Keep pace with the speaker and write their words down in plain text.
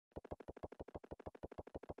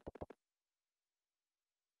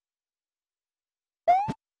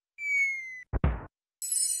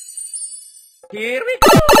Here we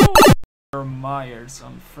go! Myers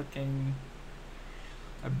on freaking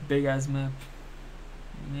a big ass map.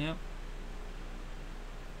 Yep.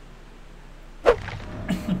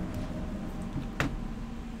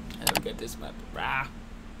 Look at this map. Rah.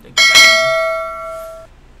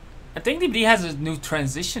 I think DBD has a new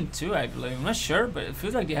transition too, I believe. I'm not sure, but it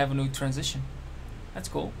feels like they have a new transition. That's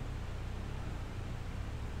cool.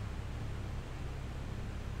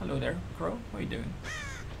 Hello there, Crow. What are you doing?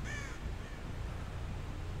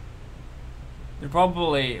 They're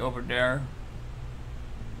probably over there.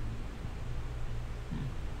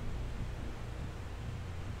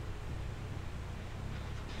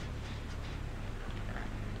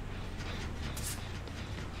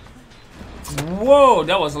 Whoa,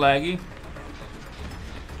 that was laggy.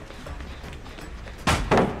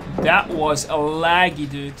 That was a laggy,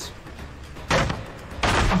 dude.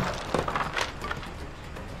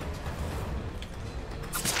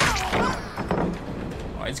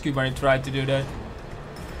 Oh, it's good when he tried to do that.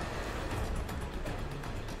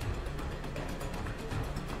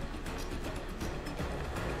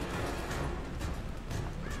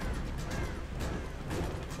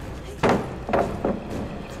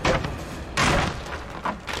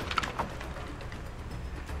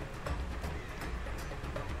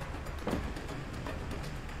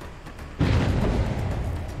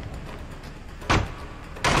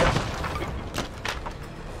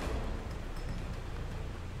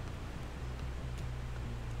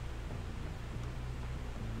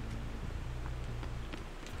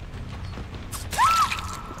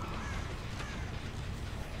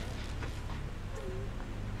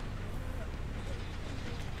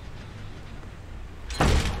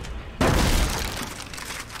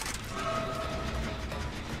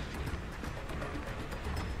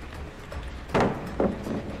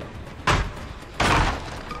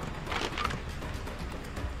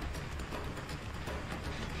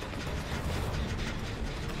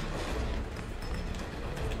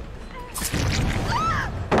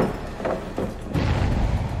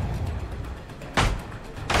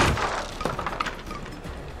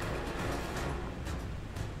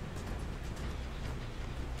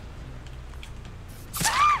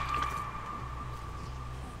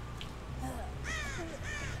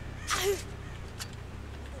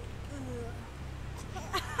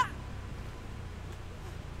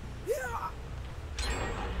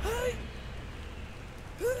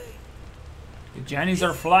 The Jennies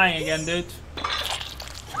are flying again, dude.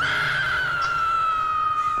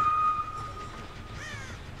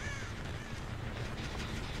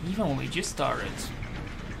 Even when we just started.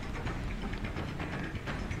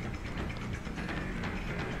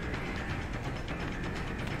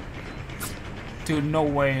 Dude, no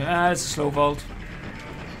way. Ah, that's a slow vault.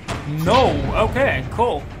 No! Okay,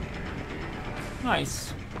 cool.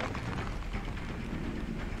 Nice.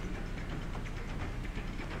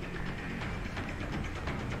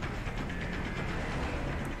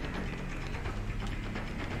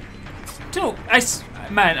 Dude,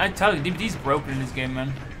 man, I tell you, DBD's broken in this game,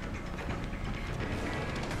 man.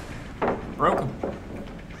 Broken.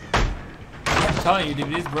 I'm telling you,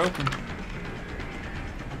 DBD's broken.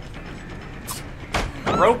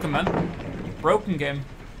 Broken, man. Broken game.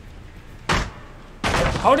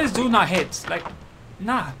 How does do not hit? Like,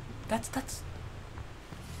 nah, that's.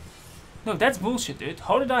 No, that's bullshit, dude.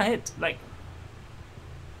 How did I hit? Like.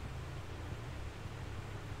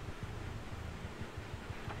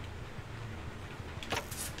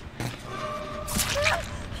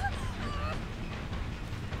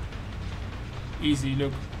 Easy,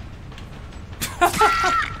 look.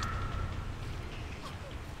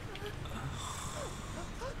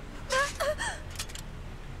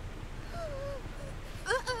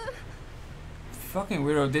 Fucking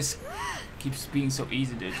weirdo, this keeps being so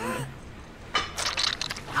easy, dude. Really.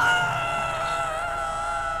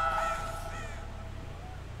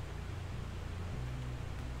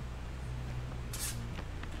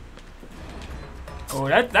 Oh,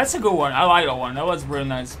 that's a good one. I like that one. That was real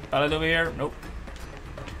nice. Ballad over here? Nope.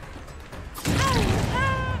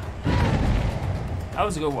 That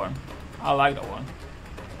was a good one. I like that one.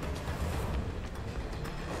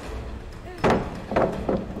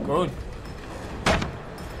 Good.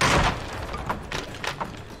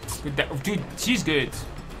 Good. Dude, she's good.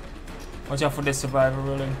 Watch out for this survivor,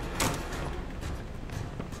 really.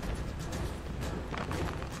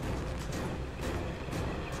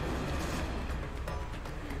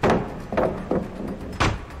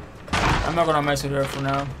 I'm not gonna mess with her for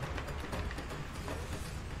now.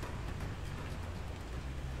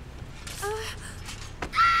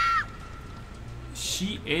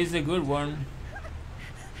 She is a good one.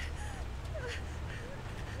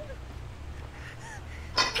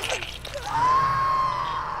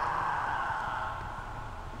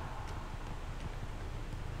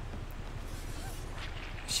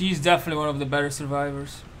 She's definitely one of the better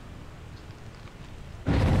survivors.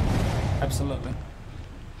 Absolutely.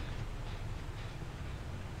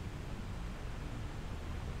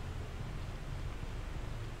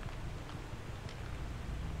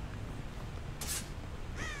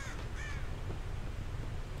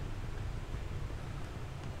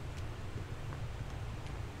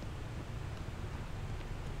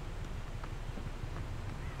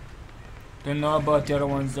 Don't know about the other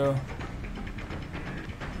ones though.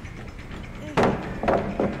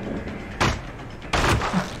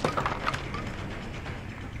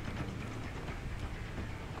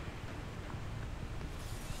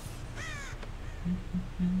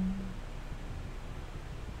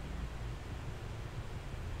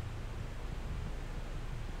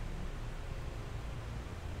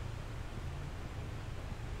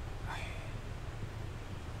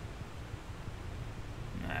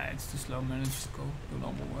 It's too slow, man. Let's just go the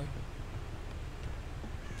normal way.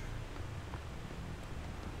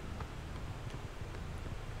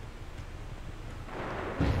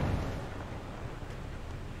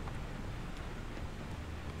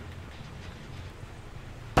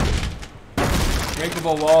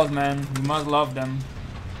 Breakable walls, man. You must love them.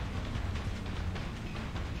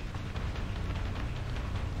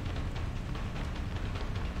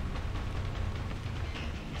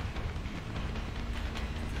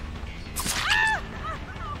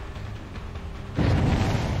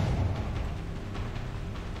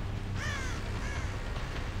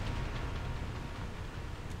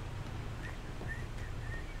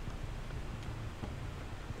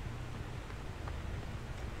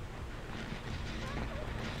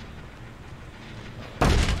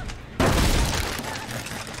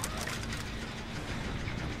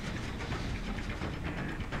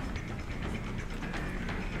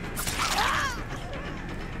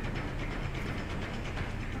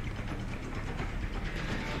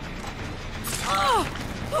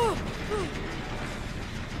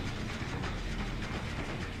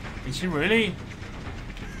 Did she really?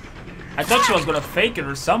 I thought she was gonna fake it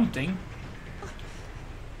or something.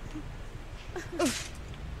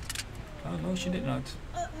 Oh no, she did not.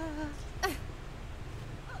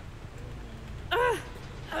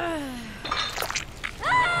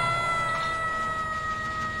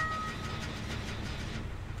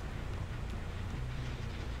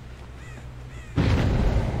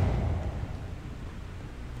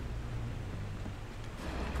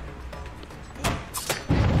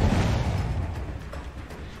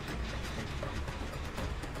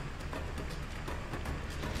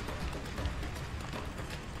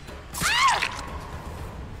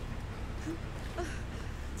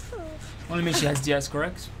 Only means she has DS,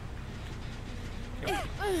 correct? Yep.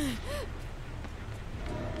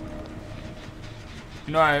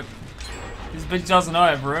 You know, this bitch doesn't know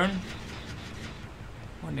I have rune.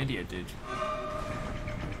 What an idiot, dude.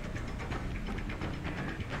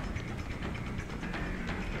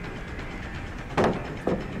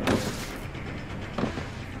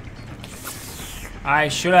 I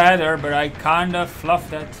should have had her, but I kinda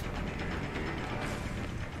fluffed that.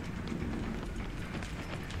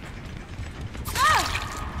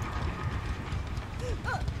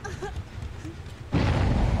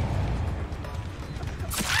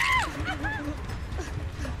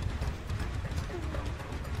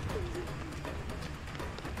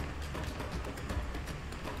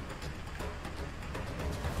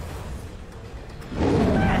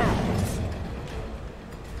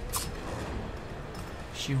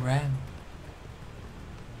 She ran.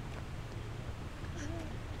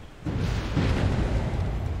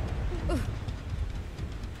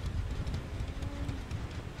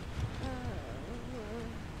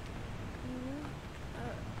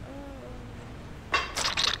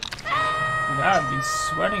 Yeah, I've been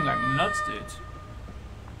sweating like nuts, dude.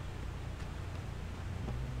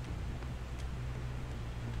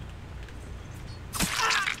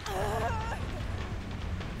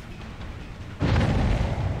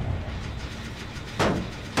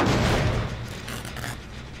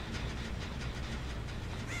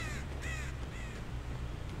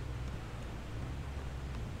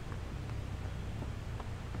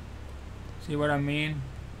 See what I mean?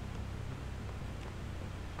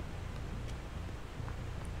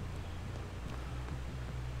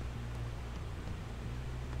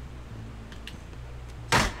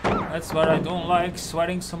 That's what I don't like,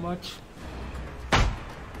 sweating so much.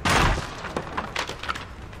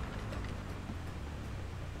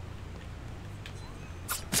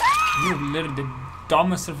 You're literally the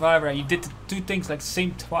dumbest survivor. You did the two things like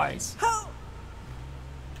same twice.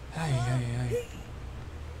 Ay.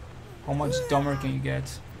 How much dumber can you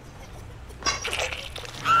get?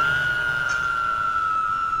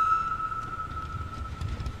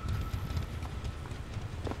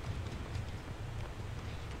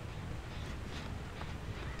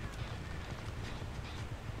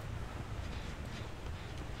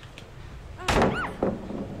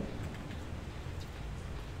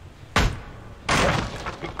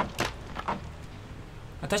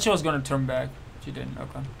 thought she was gonna turn back. She didn't.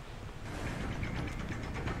 Okay.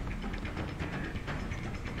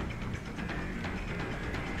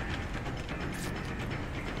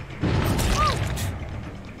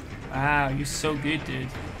 Wow, you're so good, dude.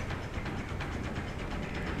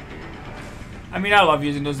 I mean, I love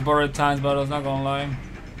using those borrowed times, but I was not gonna lie.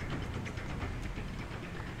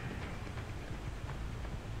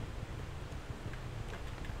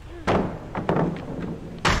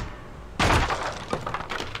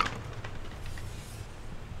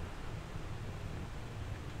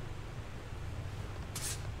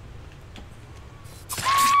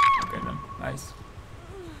 Okay, then. Nice.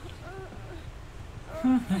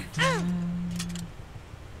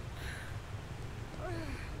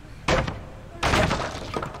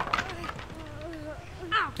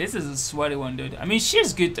 This is a sweaty one, dude. I mean,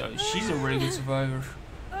 she's good though. She's a really good survivor.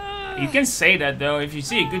 You can say that though. If you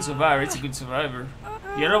see a good survivor, it's a good survivor.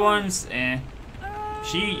 The other ones, eh.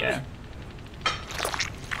 She, yeah.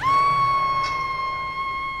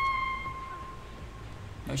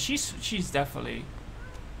 No, she's definitely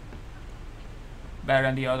better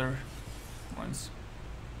than the other ones.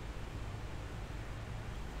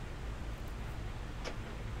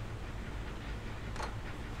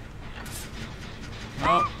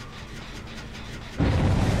 Oh.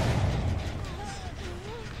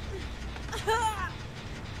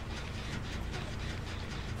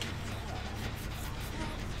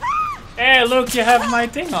 Hey, look, you have my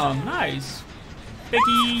thing on. Nice.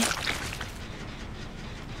 Piggy.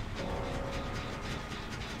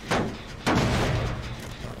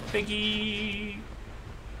 Piggy.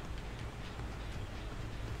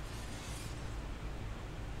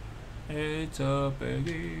 It's a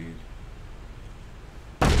piggy.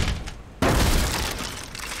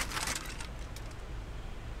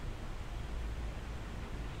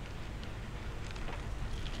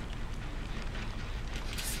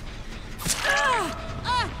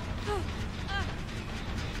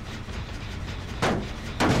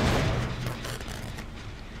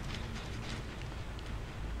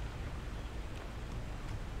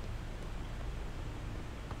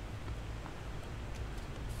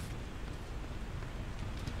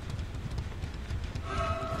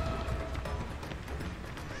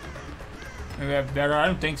 Maybe I have better. I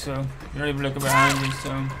don't think so. You're not even looking behind you,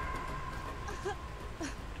 so.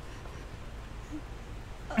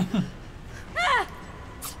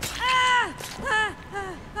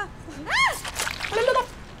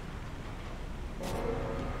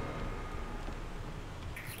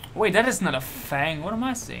 Wait, that is not a fang. What am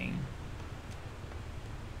I seeing?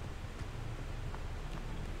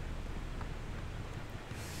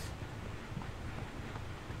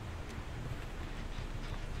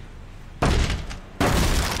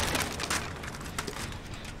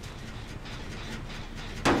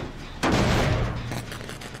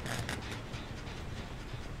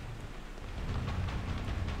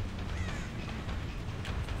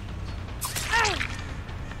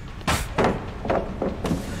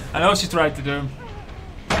 I know what she tried to do.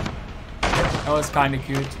 That was kinda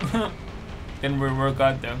cute. Didn't really work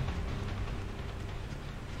out though.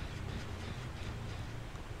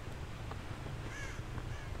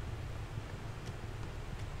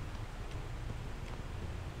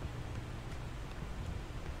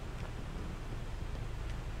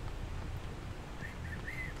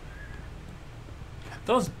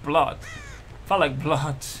 That was blood. Felt like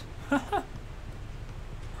blood. Yeah,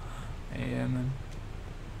 man.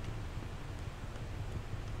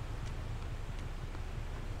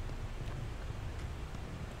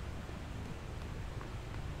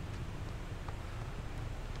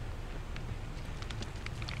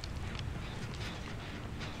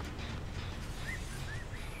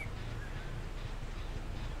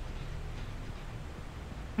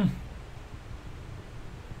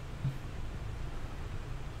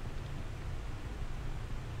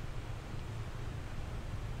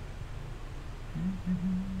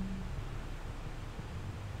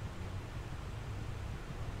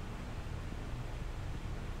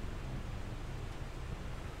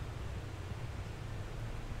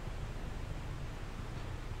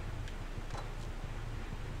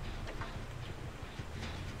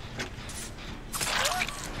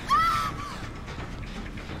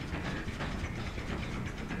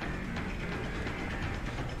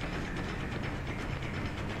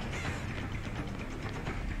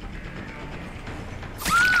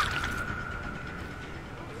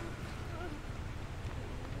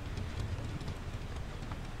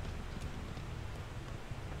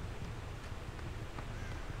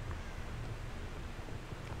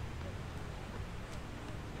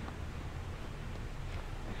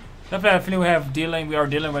 Definitely we are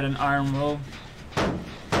dealing with an iron will.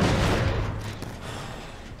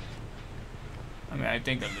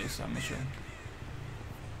 think at least. I'm not sure.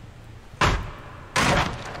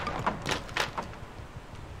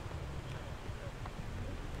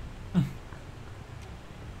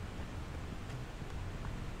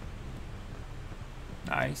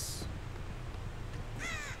 Nice.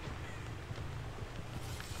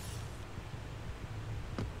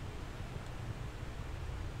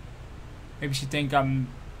 Maybe she think I'm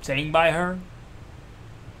staying by her.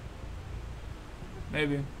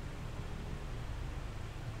 Maybe.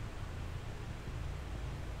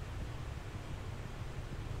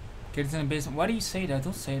 Kids in the basement. Why do you say that?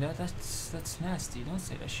 Don't say that. That's nasty. Don't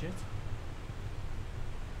say that shit.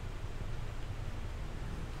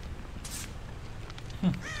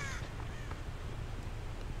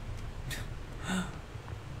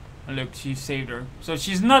 Look, she saved her. So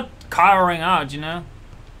she's not cowering out, you know?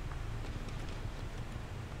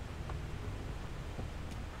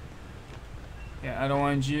 Yeah, I don't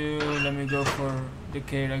want you. Let me go for the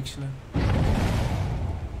Kate, actually.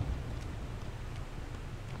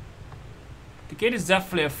 The Kate is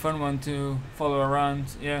definitely a fun one to follow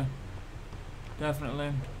around. Yeah,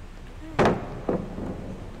 definitely.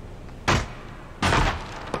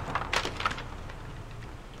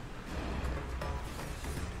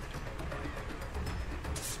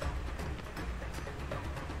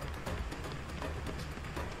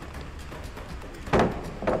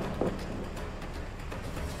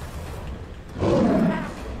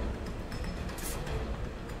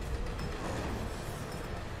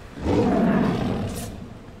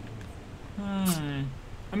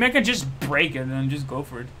 I mean, I can just break it and just go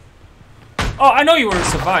for it. Oh, I know you were a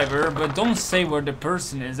survivor, but don't say where the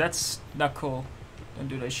person is. That's not cool. Don't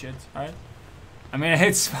do that shit, alright? I mean,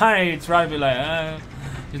 it's funny to try to be like,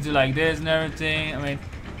 just do like this and everything. I mean,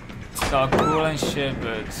 it's all cool and shit,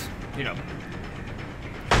 but, you know.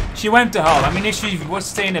 She went to hell. I mean, if she was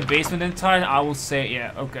staying in the basement entire, I will say,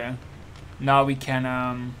 yeah, okay. Now we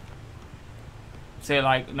can, say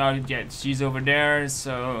like, no, yeah, she's over there,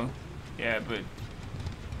 so, yeah, but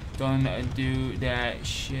don't do that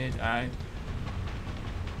shit, alright?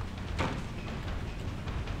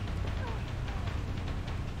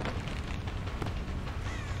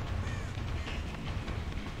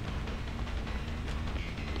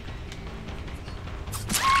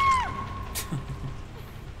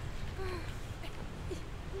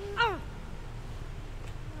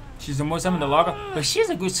 She's the most time in the locker, but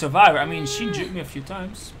she's a good survivor. I mean, she juked me a few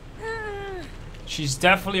times. She's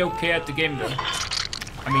definitely okay at the game though.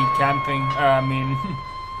 I mean, camping,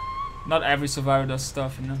 not every survivor does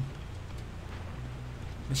stuff, you know.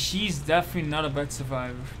 But she's definitely not a bad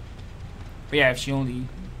survivor. But yeah, if she only,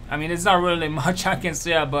 I mean, it's not really much I can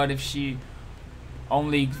say about if she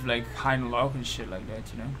only like hide and lock and shit like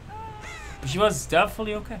that, you know. But she was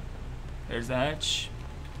definitely okay. There's the hatch.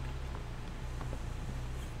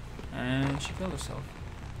 And she killed herself.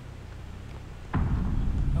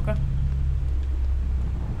 Okay.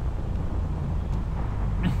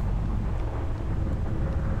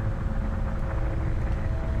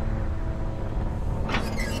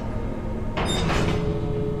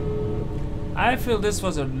 I feel this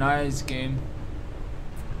was a nice game.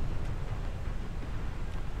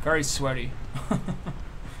 Very sweaty.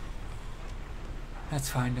 That's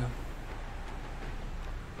fine though.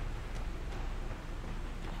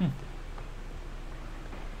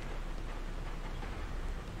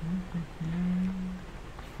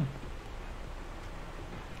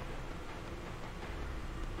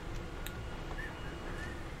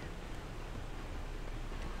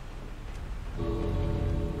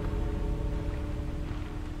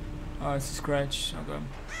 Oh, it's a scratch. Okay.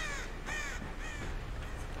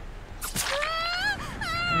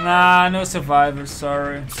 Nah, no survivors,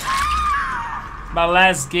 sorry. My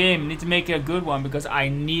last game, need to make it a good one because I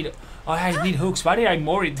need... Oh, I need hooks. Why did I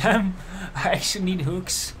mori them? I actually need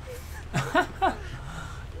hooks.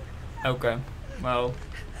 Okay, well...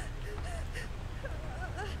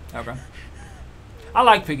 Okay. I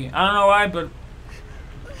like picking. I don't know why, but...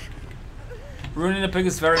 Ruining the pig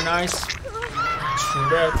is very nice. True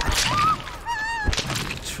that.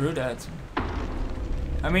 True that.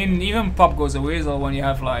 I mean, even pop goes a weasel when you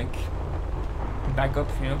have like backup,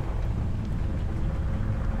 you know.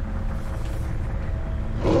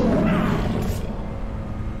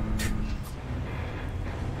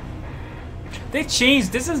 They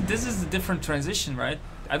changed. This is a different transition, right?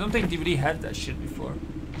 I don't think DVD had that shit before.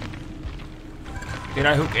 Did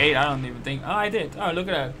I hook 8? I don't even think. Oh, I did. Oh, look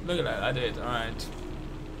at that. Look at that. I did. All right.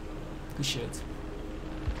 Good shit.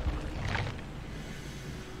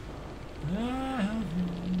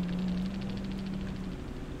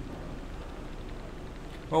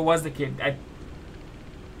 What was the kid?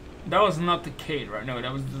 That was not the Kate, right? No,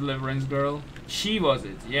 that was the Deliverance girl. She was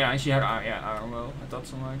it. Yeah, and she had iron will. I thought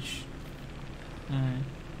so much.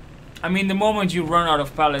 I mean, the moment you run out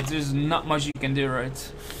of pallets, there's not much you can do, right?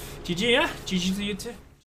 GG, yeah? GG to you too.